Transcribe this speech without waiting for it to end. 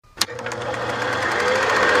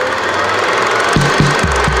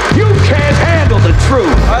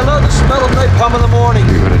come in the morning.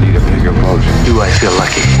 You're gonna need a bigger boat. Do I feel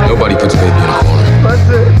lucky? Nobody puts a baby in a corner. That's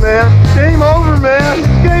it, man. Game over, man.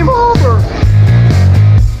 Game over.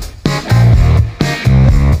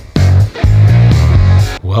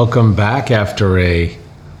 Welcome back after a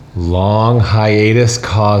long hiatus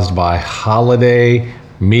caused by holiday,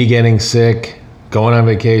 me getting sick, going on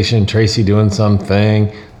vacation, Tracy doing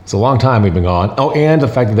something. It's a long time we've been gone. Oh, and the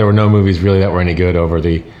fact that there were no movies really that were any good over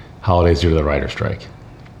the holidays due to the writer's strike.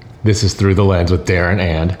 This is Through the Lens with Darren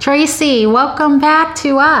and Tracy. Welcome back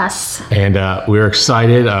to us. And we're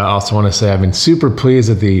excited. I also want to say I've been super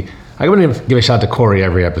pleased at I want to give a shout out to Corey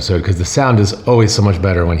every episode because the sound is always so much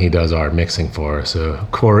better when he does our mixing for us. So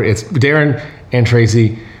Corey, it's Darren and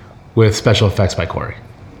Tracy with special effects by Corey.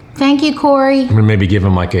 Thank you, Corey. I'm going to maybe give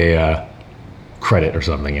him like a credit or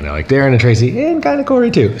something, like Darren and Tracy and kind of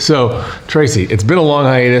Corey too. So Tracy, it's been a long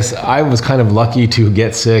hiatus. I was kind of lucky to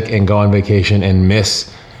get sick and go on vacation and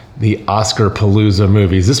miss the Oscar Palooza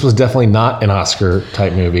movies. This was definitely not an Oscar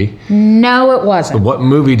type movie. No, it wasn't. What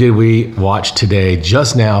movie did we watch today?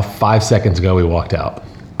 Just now, 5 seconds ago, we walked out.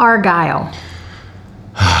 Argylle.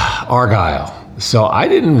 Argylle. So I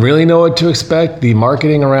didn't really know what to expect. The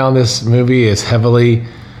marketing around this movie is heavily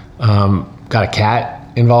got a cat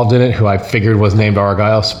involved in it who I figured was named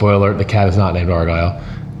Argylle. Spoiler, the cat is not named Argylle.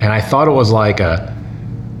 And I thought it was like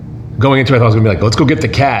going into it, I thought it was going to be like, let's go get the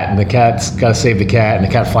cat. And the cat's got to save the cat. And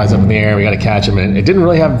the cat flies up in the air. And we got to catch him. And it didn't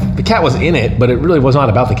really have, the cat was in it, but it really was not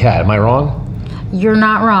about the cat. Am I wrong? You're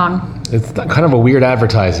not wrong. It's kind of a weird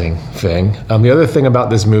advertising thing. The other thing about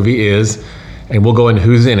this movie is, and we'll go into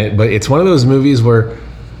who's in it, but it's one of those movies where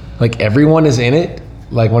like everyone is in it.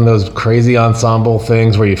 Like one of those crazy ensemble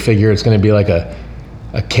things where you figure it's going to be like a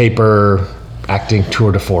caper acting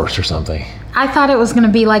tour de force or something. I thought it was going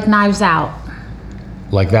to be like Knives Out.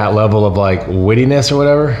 Like that level of like wittiness or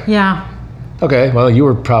whatever? Yeah. Okay, well, you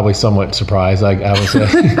were probably somewhat surprised. I would say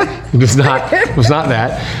it was not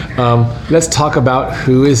that. Let's talk about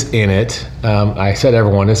who is in it. I said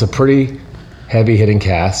everyone. It's a pretty heavy-hitting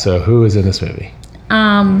cast. So who is in this movie?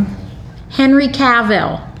 Henry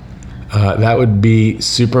Cavill. That would be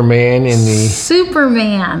Superman in the...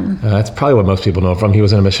 Superman. That's probably what most people know him from. He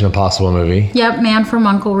was in a Mission Impossible movie. Yep, Man from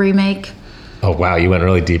U.N.C.L.E. remake. Oh, wow, you went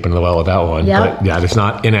really deep into the well with that one. Yep. But yeah, it's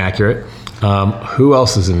not inaccurate. Who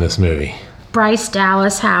else is in this movie? Bryce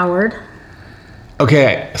Dallas Howard.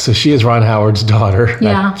 Okay, so she is Ron Howard's daughter.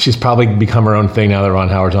 Yeah. She's probably become her own thing now that Ron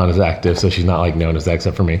Howard's not as active, so she's not like known as that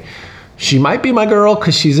except for me. She might be my girl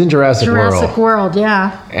because she's in Jurassic World. Jurassic World,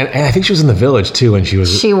 yeah. And I think she was in The Village too when she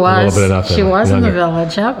was a little bit of nothing. She was in The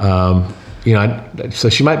Village, yep. So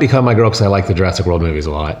she might become my girl because I like the Jurassic World movies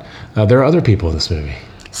a lot. There are other people in this movie.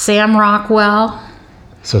 Sam Rockwell.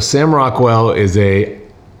 So Sam Rockwell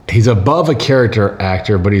he's above a character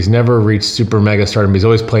actor, but he's never reached super mega stardom. He's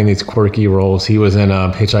always playing these quirky roles. He was in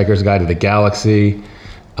Hitchhiker's Guide to the Galaxy.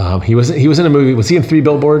 He was in a movie. Was he in 3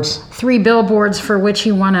 Billboards? 3 Billboards, for which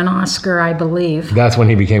he won an Oscar, I believe. That's when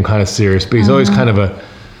he became kind of serious. But he's always kind of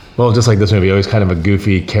just like this movie, always kind of a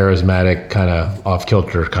goofy, charismatic, kind of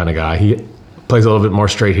off-kilter kind of guy. He plays a little bit more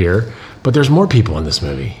straight here. But there's more people in this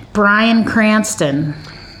movie. Bryan Cranston.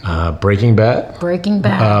 Breaking Bad.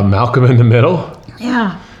 Malcolm in the Middle.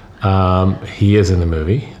 Yeah. He is in the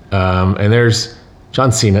movie. And there's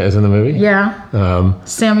John Cena is in the movie. Yeah.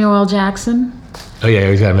 Samuel L. Jackson. Oh yeah,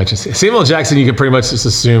 we got to mention Samuel L. Jackson. You can pretty much just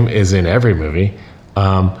assume is in every movie.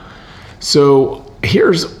 So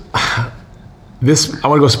here's this. I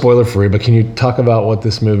want to go spoiler free, but can you talk about what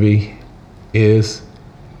this movie is?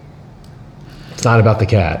 It's not about the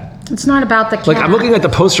cat. It's not about the cat. Like I'm looking at the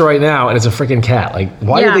poster right now, and it's a freaking cat. Like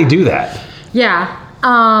why did they do that? Yeah.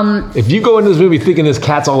 If you go into this movie thinking this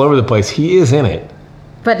cat's all over the place, he is in it.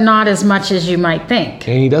 But not as much as you might think.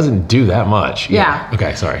 And he doesn't do that much. Yeah.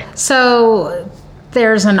 Okay, sorry. So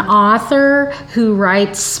there's an author who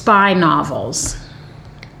writes spy novels.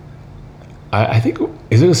 I think,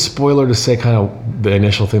 is it a spoiler to say kind of the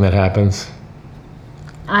initial thing that happens?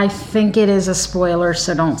 I think it is a spoiler,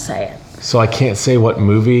 so don't say it. So I can't say what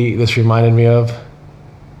movie this reminded me of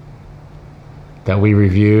that we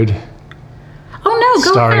reviewed. Oh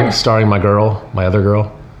no, go ahead. Starring my other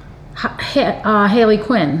girl. Haley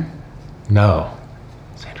Quinn. No.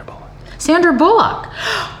 Sandra Bullock.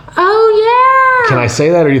 Oh, yeah. Can I say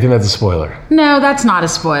that, or do you think that's a spoiler? No, that's not a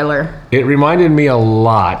spoiler. It reminded me a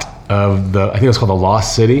lot of I think it was called The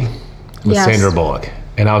Lost City with Sandra Bullock.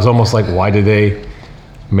 And I was almost like, why did they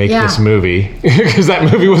make this movie? Because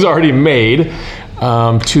that movie was already made.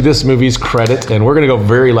 To this movie's credit, and we're going to go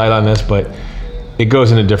very light on this, but it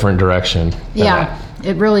goes in a different direction. Yeah.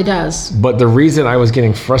 It really does. But the reason I was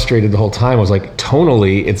getting frustrated the whole time was like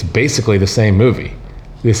tonally, it's basically the same movie.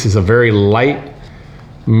 This is a very light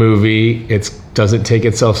movie. It doesn't take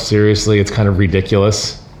itself seriously. It's kind of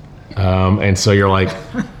ridiculous. And so you're like,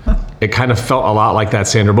 it kind of felt a lot like that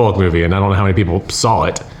Sandra Bullock movie. And I don't know how many people saw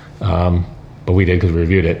it, but we did because we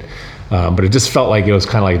reviewed it. But it just felt like it was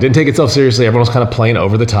kind of like, it didn't take itself seriously. Everyone was kind of playing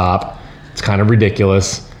over the top. It's kind of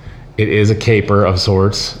ridiculous. It is a caper of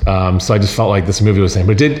sorts. So I just felt like this movie was the same.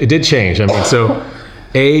 But it did change. I mean, so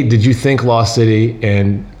did you think Lost City,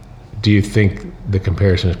 and do you think the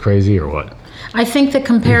comparison is crazy or what? I think the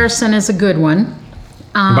comparison is a good one.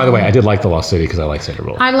 And by the way, I did like The Lost City because I like Sandra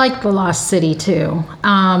Bullock. I like The Lost City too.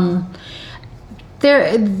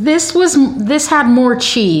 This had more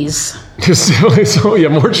cheese. So yeah,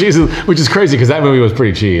 more cheese, which is crazy because that movie was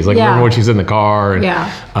pretty cheese. Like remember when she's in the car?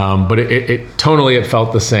 And, but it tonally it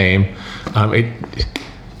felt the same.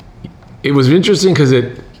 It was interesting because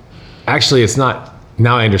it's not.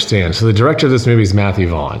 Now I understand. So the director of this movie is Matthew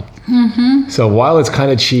Vaughn. Mm-hmm. So while it's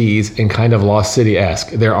kind of cheese and kind of Lost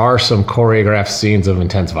City-esque, there are some choreographed scenes of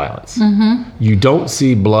intense violence. Mm-hmm. You don't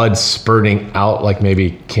see blood spurting out like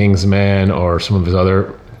maybe Kingsman or some of his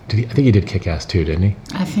other... I think he did Kick-Ass too, didn't he?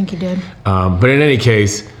 I think he did. But in any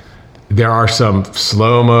case, there are some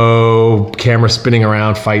slow-mo, camera spinning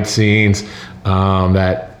around fight scenes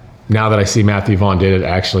that... Now that I see Matthew Vaughn did it,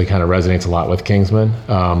 actually kind of resonates a lot with Kingsman.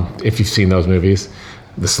 If you've seen those movies,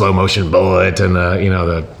 the slow motion bullet and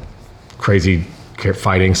the crazy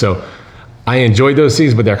fighting. So I enjoyed those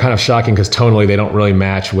scenes, but they're kind of shocking because tonally they don't really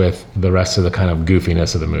match with the rest of the kind of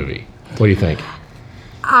goofiness of the movie. What do you think?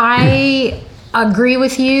 I agree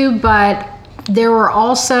with you, but there were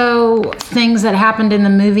also things that happened in the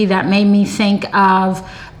movie that made me think of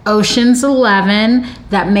Ocean's 11,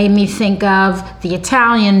 that made me think of The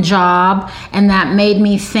Italian Job, and that made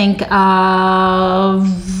me think of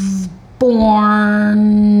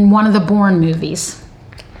one of the Bourne movies.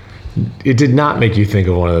 It did not make you think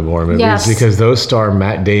of one of the Bourne movies. Yes. Because those star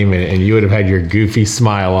Matt Damon, and you would have had your goofy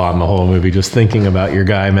smile on the whole movie just thinking about your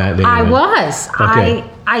guy Matt Damon. I was. Okay.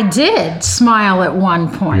 I did smile at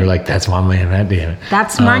one point. You're like, that's my man, Matt Damon.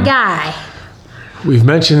 That's my guy. We've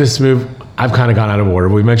mentioned this movie. I've kind of gone out of order.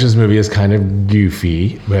 We mentioned this movie is kind of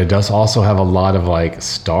goofy, but it does also have a lot of like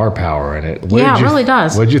star power in it. It really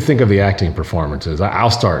does. What did you think of the acting performances? I'll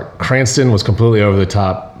start. Cranston was completely over the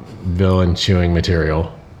top villain chewing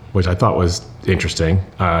material, which I thought was interesting.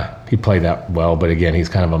 He played that well, but again, he's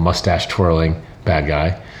kind of a mustache twirling bad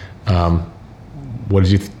guy. What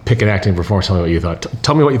did you pick an acting performance? Tell me what you thought.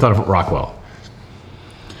 Tell me what you thought of Rockwell.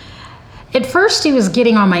 At first, he was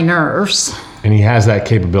getting on my nerves. And he has that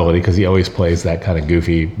capability because he always plays that kind of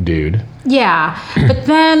goofy dude. Yeah, but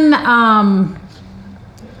then I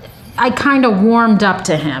kind of warmed up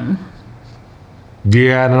to him.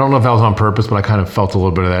 Yeah, and I don't know if that was on purpose, but I kind of felt a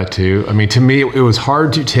little bit of that too. I mean, to me, it was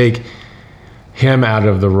hard to take him out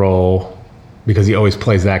of the role because he always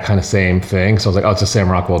plays that kind of same thing. So I was like, oh, it's just Sam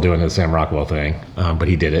Rockwell doing the Sam Rockwell thing. But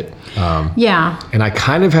he did it. Yeah. And I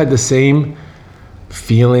kind of had the same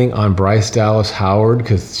feeling on Bryce Dallas Howard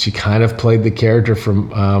because she kind of played the character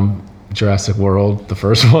from Jurassic World, the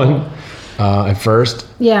first one, at first.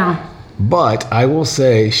 Yeah. But I will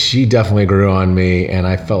say she definitely grew on me, and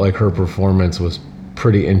I felt like her performance was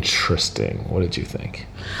pretty interesting. What did you think?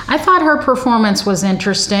 I thought her performance was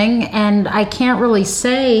interesting, and I can't really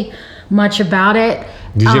say much about it.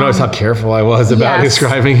 Did you notice how careful I was about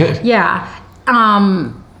describing it? Yeah.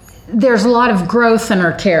 There's a lot of growth in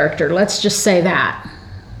her character. Let's just say that.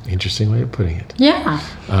 Interesting way of putting it. Yeah.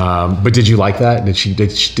 But did you like that? Did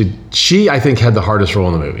she? I think had the hardest role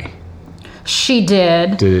in the movie. She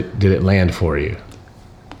did. Did it land for you?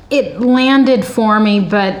 It landed for me,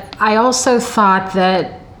 but I also thought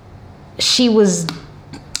that she was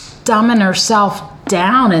dumbing herself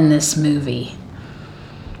down in this movie.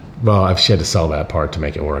 Well, she had to sell that part to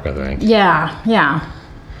make it work, I think. Yeah.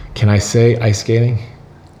 Can I say ice skating?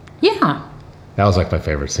 Yeah. That was like my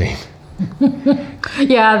favorite scene.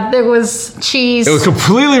 Yeah, there was cheese. It was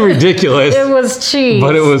completely ridiculous. It was cheese.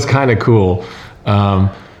 But it was kind of cool. Going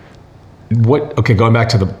back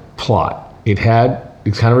to the plot.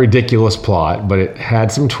 It's kind of a ridiculous plot, but it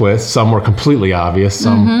had some twists. Some were completely obvious.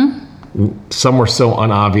 Some were so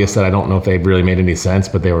unobvious that I don't know if they really made any sense,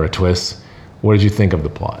 but they were a twist. What did you think of the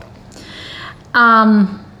plot?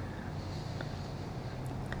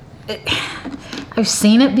 I've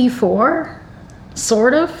seen it before,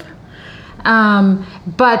 sort of.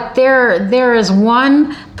 But there is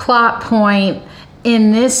one plot point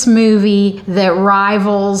in this movie that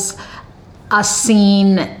rivals a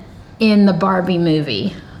scene in the Barbie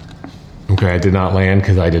movie. Okay, I did not land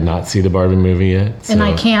because I did not see the Barbie movie yet. So and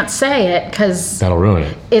I can't say it because... That'll ruin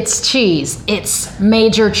it. It's cheese. It's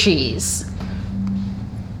major cheese.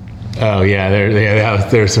 Oh yeah,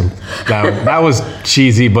 there's some that was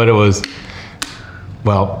cheesy, but it was.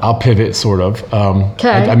 Well, I'll pivot sort of. Okay.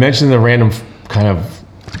 I mentioned the random kind of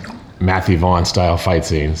Matthew Vaughn style fight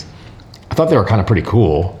scenes. I thought they were kind of pretty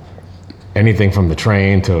cool. Anything from the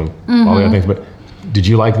train to all the other things. But did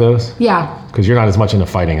you like those? Yeah. Because you're not as much into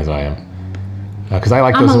fighting as I am. Because I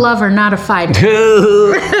like I'm those. a lover, not a fighter.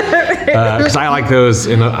 Because I like those.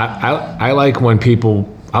 And I like when people.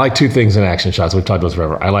 I like two things in action shots. We've talked about this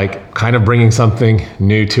forever. I like kind of bringing something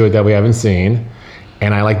new to it that we haven't seen.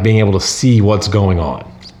 And I like being able to see what's going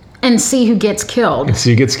on. And see who gets killed. And see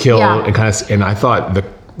who gets killed. Yeah. And I thought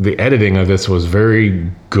the editing of this was very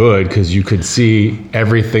good because you could see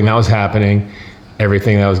everything that was happening,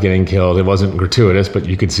 everything that was getting killed. It wasn't gratuitous, but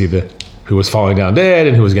you could see who was falling down dead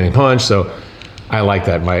and who was getting punched. So I like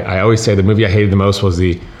that. I always say the movie I hated the most was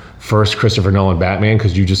the first Christopher Nolan Batman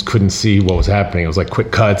because you just couldn't see what was happening. It was like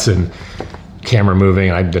quick cuts and camera moving,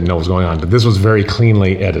 and I didn't know what was going on. But this was very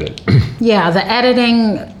cleanly edited. Yeah, the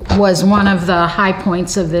editing was one of the high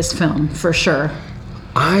points of this film, for sure.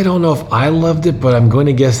 I don't know if I loved it, but I'm going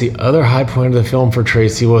to guess the other high point of the film for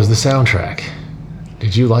Tracy was the soundtrack.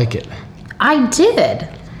 Did you like it? I did.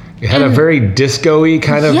 It had a very disco-y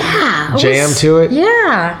kind of jam to it.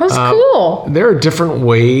 Yeah, it was cool. There are different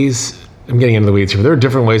ways, I'm getting into the weeds here, but there are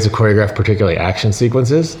different ways to choreograph particularly action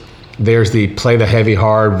sequences. There's the play the heavy,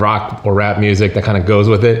 hard rock or rap music that kind of goes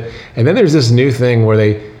with it. And then there's this new thing where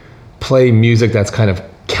they play music that's kind of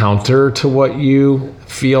counter to what you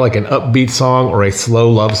feel, like an upbeat song or a slow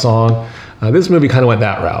love song. This movie kind of went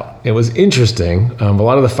that route. It was interesting. A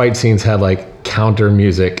lot of the fight scenes had like counter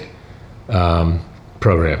music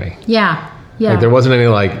programming. Yeah, yeah. Like there wasn't any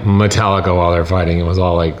like Metallica while they're fighting. It was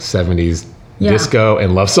all like 70s disco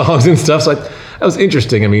and love songs and stuff. So that was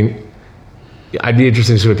interesting. I mean, I'd be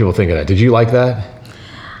interested to see what people think of that. Did you like that?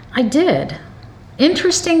 I did.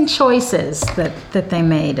 Interesting choices that they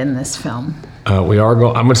made in this film.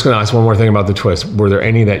 I'm just going to ask one more thing about the twist. Were there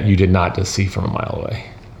any that you did not just see from a mile away?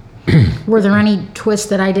 Were there any twists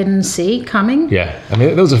that I didn't see coming? Yeah. I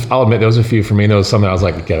mean, I'll admit, there was a few for me. There was some that I was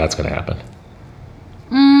like, yeah, that's going to happen.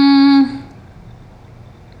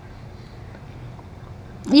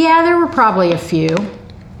 Yeah, there were probably a few.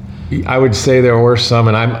 I would say there were some,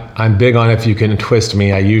 and I'm big on if you can twist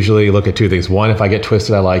me. I usually look at two things. One, if I get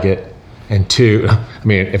twisted, I like it. And two, I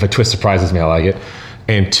mean, if a twist surprises me, I like it.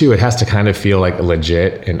 And two, it has to kind of feel like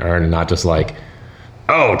legit and earned, and not just like,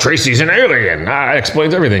 oh, Tracy's an alien. That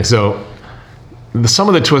explains everything. So some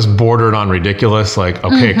of the twists bordered on ridiculous. Like,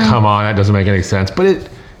 okay, come on, that doesn't make any sense. But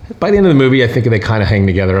by the end of the movie, I think they kind of hang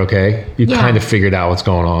together okay. You kind of figured out what's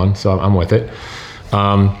going on. So I'm with it.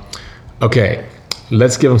 Okay.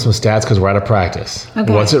 Let's give them some stats because we're out of practice.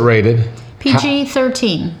 Okay. What's it rated?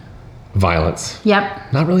 PG-13. Violence.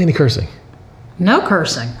 Yep. Not really any cursing. No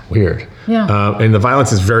cursing. Weird. Yeah. And the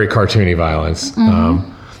violence is very cartoony violence.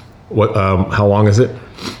 How long is it?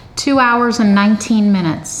 2 hours and 19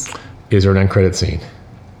 minutes. Is there an end credit scene?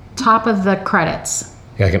 Top of the credits.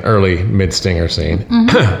 Yeah, like an early mid-stinger scene.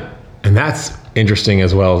 And that's interesting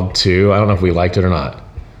as well, too. I don't know if we liked it or not.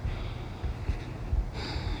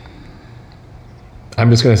 I'm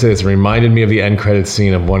just going to say this. It reminded me of the end credits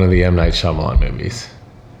scene of one of the M. Night Shyamalan movies.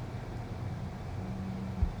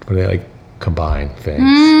 Where they like combine things.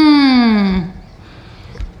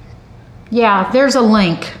 Yeah, there's a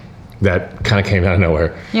link. That kind of came out of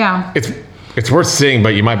nowhere. Yeah. It's worth seeing,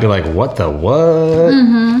 but you might be like, what the what?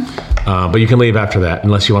 But you can leave after that,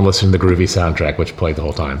 unless you want to listen to the groovy soundtrack, which played the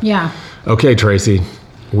whole time. Yeah. Okay, Tracy.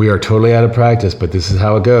 We are totally out of practice, but this is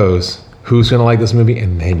how it goes. Who's going to like this movie?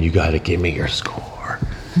 And then you got to give me your score.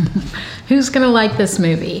 Who's going to like this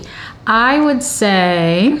movie? I would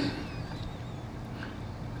say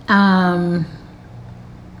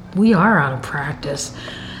we are out of practice.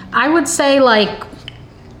 I would say like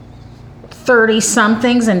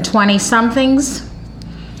 30-somethings and 20-somethings.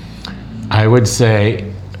 I would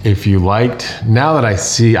say if you liked, now that I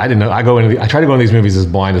see, I didn't know, I try to go into these movies as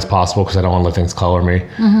blind as possible because I don't want to let things color me.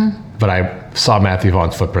 But I saw Matthew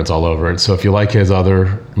Vaughn's footprints all over it. So if you like his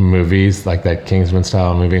other movies, like that Kingsman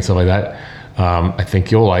style movie and stuff like that, I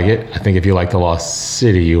think you'll like it. I think if you like The Lost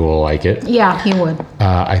City, you will like it. Yeah, he would.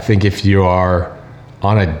 I think if you are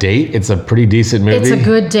on a date, it's a pretty decent movie. It's a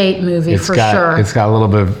good date movie for sure. It's got a little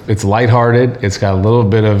bit of, it's lighthearted. It's got a little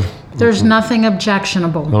bit of... There's nothing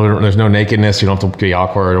objectionable. There's no nakedness. You don't have to be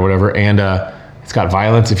awkward or whatever. And it's got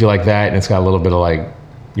violence if you like that. And it's got a little bit of like,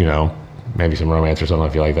 you know, maybe some romance or something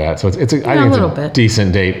if you like that. So I think it's a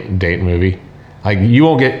decent date movie. Like you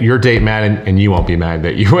won't get your date mad and you won't be mad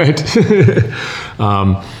that you went.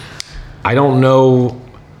 I don't know.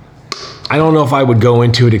 I don't know if I would go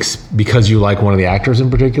into it because you like one of the actors in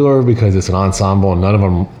particular, or because it's an ensemble and none of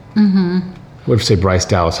them. What if, say, Bryce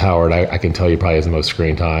Dallas Howard? I can tell you probably has the most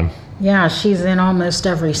screen time. Yeah, she's in almost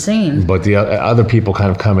every scene. But the other people kind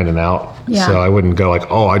of come in and out. Yeah. So I wouldn't go like,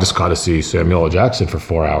 oh, I just got to see Samuel L. Jackson for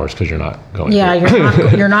 4 hours, because you're not going Yeah,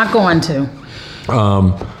 to. you're not going to.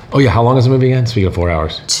 Oh, yeah. How long is the movie again? Speaking of 4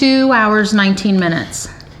 hours. 2 hours, 19 minutes.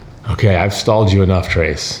 Okay, I've stalled you enough,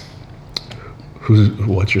 Trace.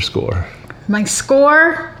 What's your score? My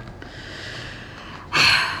score?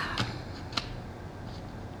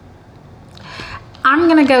 I'm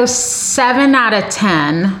going to go 7 out of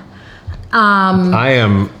 10. I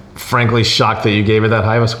am frankly shocked that you gave it that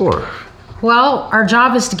high of a score. Well, our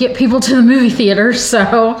job is to get people to the movie theater,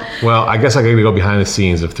 so... Well, I guess I got to go behind the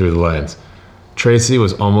scenes of Through the Lens. Tracy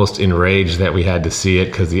was almost enraged that we had to see it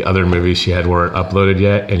because the other movies she had weren't uploaded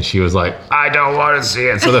yet, and she was like, I don't want to see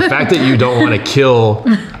it. So the fact that you don't want to kill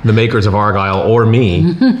the makers of Argylle or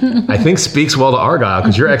me, I think speaks well to Argylle,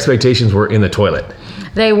 because your expectations were in the toilet.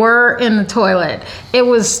 They were in the toilet. It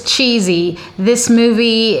was cheesy. This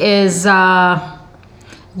movie is...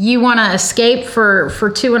 you want to escape for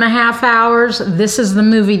 2.5 hours, this is the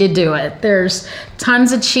movie to do it. There's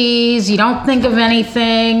tons of cheese. You don't think of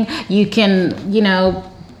anything. You can,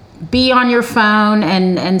 be on your phone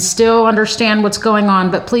and still understand what's going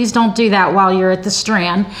on. But please don't do that while you're at the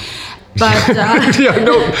Strand. But yeah,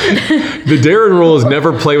 no. The Darren rule is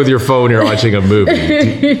never play with your phone when you're watching a movie.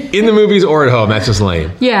 In the movies or at home. That's just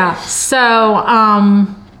lame. Yeah. So,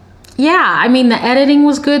 yeah, I mean, the editing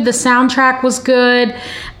was good. The soundtrack was good.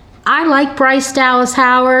 I like Bryce Dallas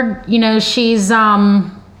Howard. She's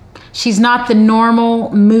not the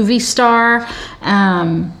normal movie star.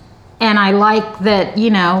 And I like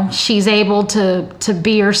that, she's able to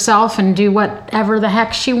be herself and do whatever the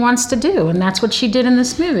heck she wants to do. And that's what she did in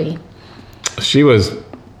this movie. She was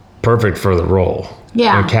perfect for the role.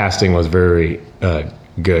 Yeah. Her casting was very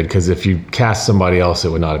good, because if you cast somebody else, it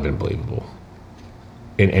would not have been believable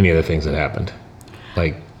in any of the things that happened.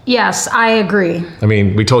 Yes, I agree. I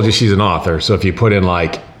mean, we told you she's an author, so if you put in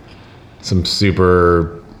some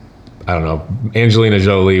super, I don't know, Angelina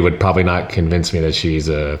Jolie would probably not convince me that she's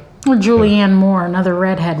a... Or Julianne Moore, another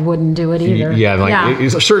redhead, wouldn't do it either. Yeah,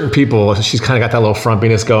 certain people, she's kind of got that little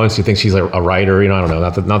frumpiness going, so you think she's a writer, I don't know,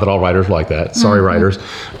 not that all writers are like that. Sorry, writers.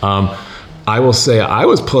 I will say I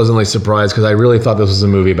was pleasantly surprised, because I really thought this was a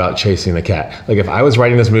movie about chasing the cat. If I was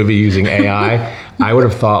writing this movie using AI, I would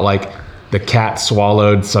have thought the cat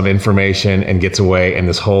swallowed some information and gets away, and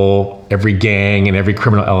every gang and every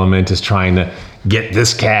criminal element is trying to get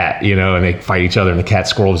this cat, and they fight each other and the cat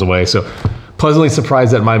squirrels away. So pleasantly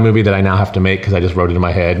surprised that my movie that I now have to make, because I just wrote it in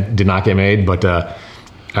my head, did not get made. But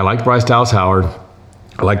I liked Bryce Dallas Howard.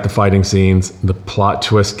 I liked the fighting scenes. The plot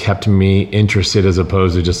twist kept me interested, as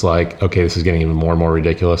opposed to just okay, this is getting even more and more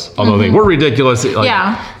ridiculous. Although they were ridiculous, it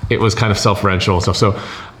was kind of self-referential and stuff. So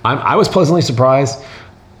I was pleasantly surprised.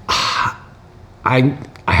 I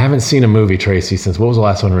haven't seen a movie, Tracy, since what was the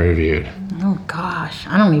last one we reviewed? Oh gosh,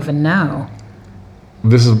 I don't even know.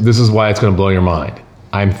 This is why it's going to blow your mind.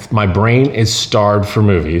 My brain is starved for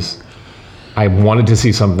movies. I wanted to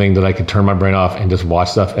see something that I could turn my brain off and just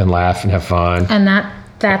watch stuff and laugh and have fun. And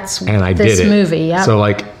that's I this did it. Movie. Yep.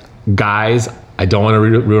 So guys, I don't want to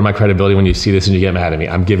ruin my credibility when you see this and you get mad at me.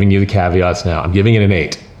 I'm giving you the caveats now. I'm giving it an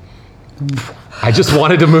 8. I just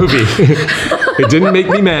wanted a movie. It didn't make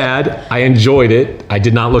me mad. I enjoyed it. I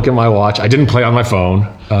did not look at my watch. I didn't play on my phone.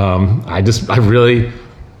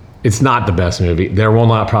 It's not the best movie. There will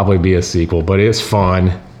not probably be a sequel, but it's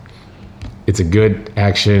fun. It's a good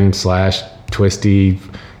action / twisty,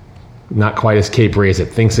 not quite as capery as it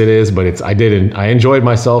thinks it is, but I enjoyed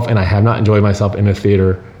myself, and I have not enjoyed myself in a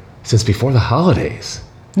theater since before the holidays.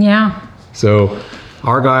 Yeah. So,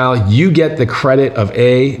 Argylle, you get the credit of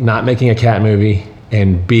A, not making a cat movie,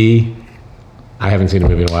 and B, I haven't seen a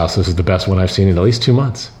movie in a while, so this is the best one I've seen in at least 2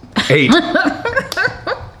 months. 8.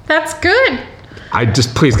 That's good.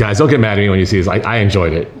 Please, guys, don't get mad at me when you see this. I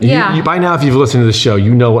enjoyed it. Yeah. By now, if you've listened to the show,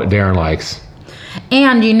 you know what Darren likes.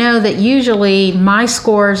 And you know that usually my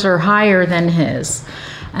scores are higher than his.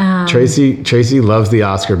 Tracy loves the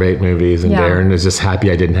Oscar bait movies, and Darren is just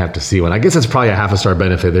happy I didn't have to see one. I guess that's probably a half a star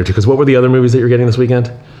benefit there, too, because what were the other movies that you're getting this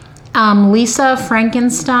weekend? Lisa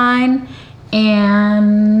Frankenstein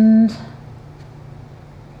and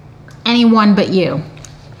Anyone But You.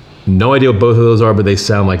 No idea what both of those are, but they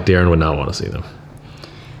sound like Darren would not want to see them.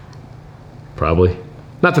 Probably.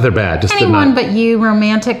 Not that they're bad. Just Anyone But You,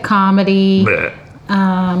 romantic comedy.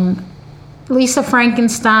 Lisa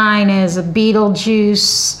Frankenstein is a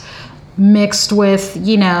Beetlejuice mixed with,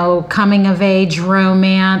 coming of age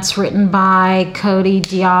romance written by Cody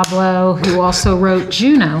Diablo, who also wrote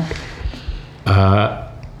Juno.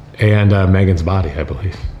 And Megan's Body, I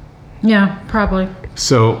believe. Yeah, probably.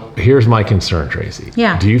 So here's my concern, Tracy.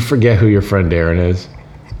 Yeah. Do you forget who your friend Darren is?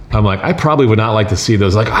 I'm like, I probably would not like to see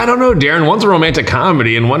those. Like, I don't know, Darren, one's a romantic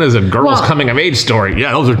comedy and one is a girl's coming of age story.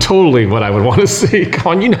 Yeah, those are totally what I would want to see.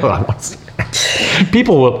 Come on, I want to see.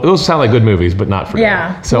 Those sound like good movies, but not for me.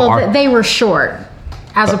 Yeah. So they were short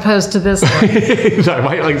as opposed to this one. I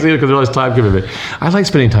might like seeing it because there's less time commitment. I like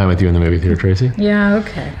spending time with you in the movie theater, Tracy. Yeah,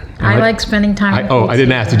 okay. I like spending time with you. I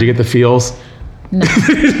didn't ask. Did you get the feels? No.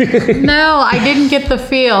 No, I didn't get the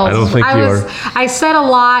feels. I don't think I said a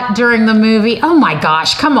lot during the movie. Oh my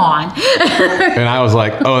gosh, come on. And I was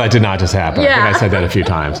like, oh, that did not just happen. Yeah. I think I said that a few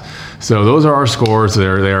times. So those are our scores. They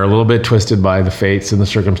are a little bit twisted by the fates and the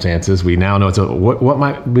circumstances. We now know what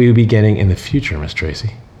might we be getting in the future, Miss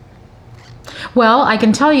Tracy? Well, I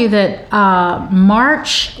can tell you that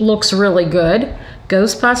March looks really good.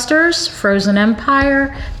 Ghostbusters, Frozen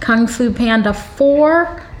Empire, Kung Fu Panda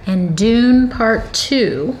 4, and Dune Part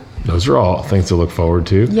 2. Those are all things to look forward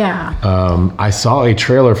to. Yeah. I saw a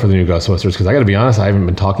trailer for the new Ghostbusters because I got to be honest, I haven't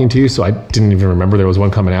been talking to you, so I didn't even remember there was one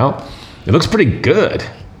coming out. It looks pretty good.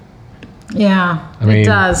 Yeah, it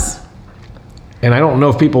does. And I don't know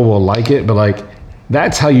if people will like it, but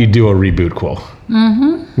that's how you do a reboot, Quill.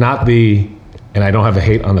 Mm-hmm. Not and I don't have a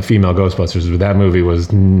hate on the female Ghostbusters, but that movie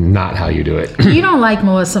was not how you do it. You don't like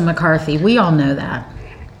Melissa McCarthy. We all know that.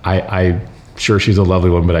 I'm sure she's a lovely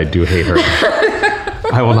one, but I do hate her.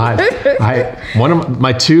 I will not. One of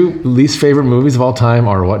my two least favorite movies of all time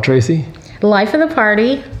are what, Tracy? Life of the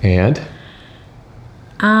Party. And?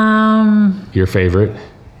 Your favorite?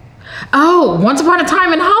 Oh, Once Upon a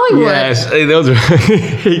Time in Hollywood. Yes, those are, I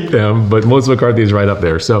hate them, but Melissa McCarthy is right up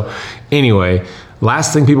there. So anyway,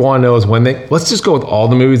 last thing people want to know is let's just go with all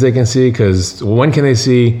the movies they can see, because when can they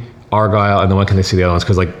see Argylle and then when can they see the other ones?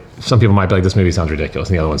 Because some people might be like, this movie sounds ridiculous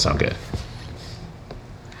and the other ones sound good.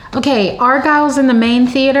 Okay, Argylle's in the main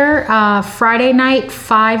theater Friday night,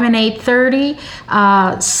 5 and 8:30.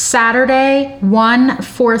 Saturday, 1,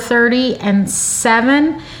 4:30, and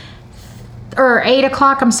 7. Or 8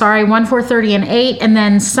 o'clock, 1, 4:30, and 8. And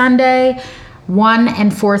then Sunday, 1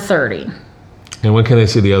 and 4:30. And when can they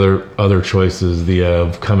see the other choices,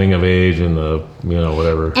 the coming of age and the,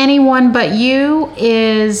 whatever? Anyone But You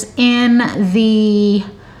is in the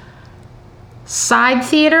side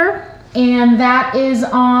theater. And that is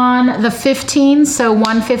on the 15th, so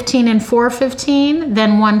 1:15 and 4:15,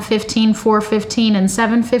 then 1:15, 4:15, and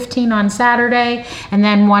 7:15 on Saturday, and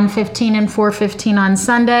then 1:15 and 4:15 on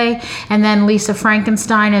Sunday, and then Lisa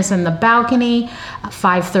Frankenstein is in the balcony,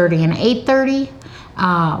 5:30 and 8:30,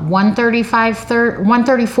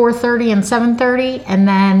 1:30, 4:30, and 7:30, and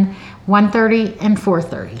then 1:30 and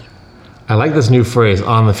 4:30. I like this new phrase,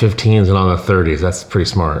 on the 15s and on the 30s. That's pretty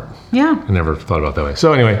smart. Yeah. I never thought about it that way.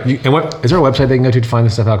 So anyway, is there a website they can go to find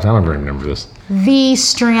this stuff out? Because I don't remember this.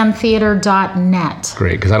 thestrandtheater.net.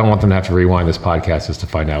 Great, because I don't want them to have to rewind this podcast just to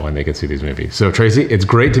find out when they can see these movies. So Tracy, it's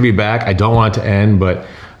great to be back. I don't want it to end, but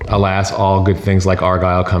alas, all good things like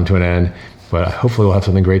Argylle come to an end. But hopefully we'll have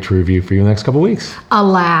something great to review for you in the next couple of weeks.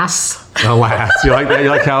 Alas. Alas. You like that? You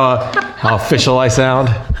like how official I sound?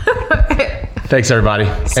 Thanks, everybody.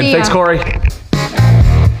 And thanks, Corey.